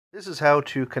This is how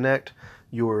to connect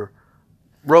your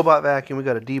robot vacuum. We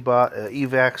got a Deebot,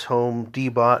 Evacs Home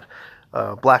Deebot,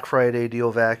 Black Friday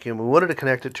deal vacuum. We wanted to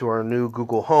connect it to our new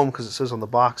Google Home because it says on the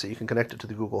box that you can connect it to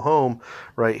the Google Home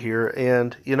right here.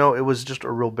 And, you know, it was just a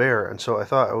real bear. And so I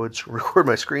thought I would record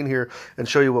my screen here and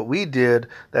show you what we did.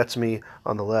 That's me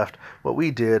on the left. What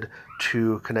we did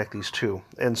to connect these two.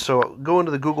 And so go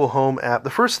into the Google Home app. The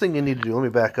first thing you need to do, let me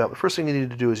back up. The first thing you need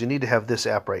to do is you need to have this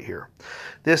app right here.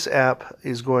 This app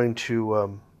is going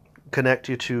to connect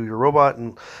you to your robot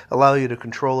and allow you to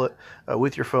control it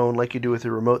with your phone like you do with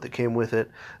the remote that came with it.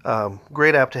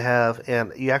 Great app to have,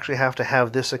 and you actually have to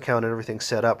have this account and everything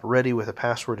set up ready with a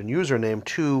password and username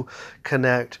to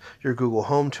connect your Google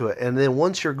Home to it. And then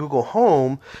once your Google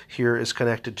Home here is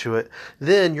connected to it,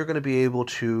 then you're going to be able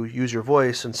to use your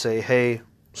voice and say, hey,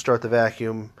 start the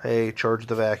vacuum, hey, charge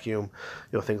the vacuum,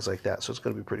 you know, things like that. So it's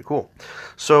going to be pretty cool.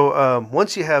 So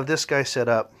once you have this guy set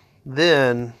up,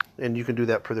 then, and you can do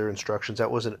that per their instructions, that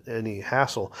wasn't any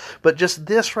hassle, but just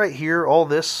this right here, all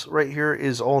this right here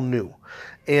is all new.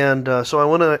 And so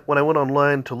when I went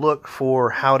online to look for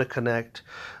how to connect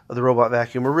the robot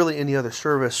vacuum or really any other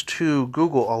service to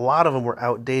Google, a lot of them were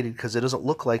outdated because it doesn't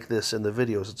look like this in the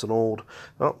videos. It's an old,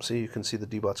 oh, see, you can see the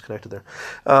Deebot's connected there.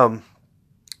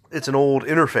 It's an old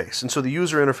interface, and so the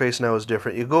user interface now is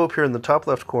different. You go up here in the top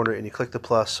left corner and you click the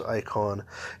plus icon,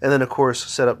 and then of course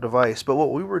set up device. But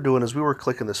what we were doing is we were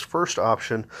clicking this first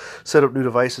option, set up new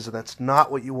devices, and that's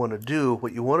not what you want to do.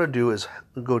 What you want to do is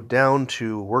go down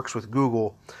to works with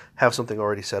Google, have something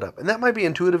already set up. And that might be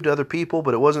intuitive to other people,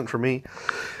 but it wasn't for me.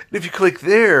 And if you click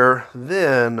there,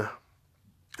 then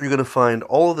you're going to find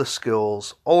all of the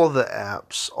skills, all of the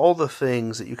apps, all the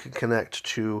things that you can connect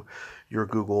to your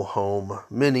Google Home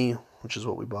Mini, which is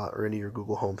what we bought, or any of your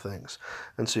Google Home things.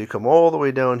 And so you come all the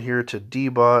way down here to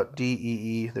Deebot,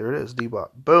 D-E-E, there it is,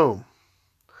 Deebot, boom.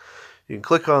 You can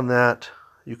click on that,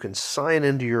 you can sign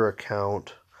into your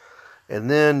account, and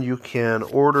then you can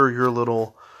order your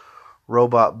little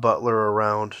robot butler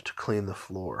around to clean the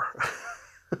floor.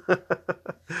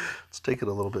 It's taking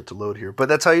a little bit to load here, but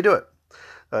that's how you do it.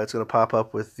 It's going to pop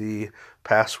up with the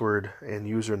password and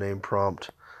username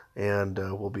prompt, and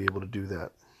we'll be able to do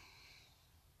that.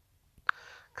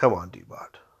 Come on,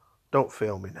 Deebot. Don't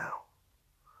fail me now.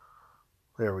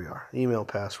 There we are. Email,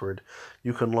 password.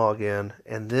 You can log in,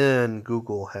 and then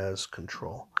Google has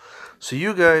control. So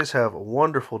you guys have a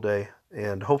wonderful day,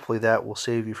 and hopefully that will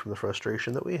save you from the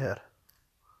frustration that we had.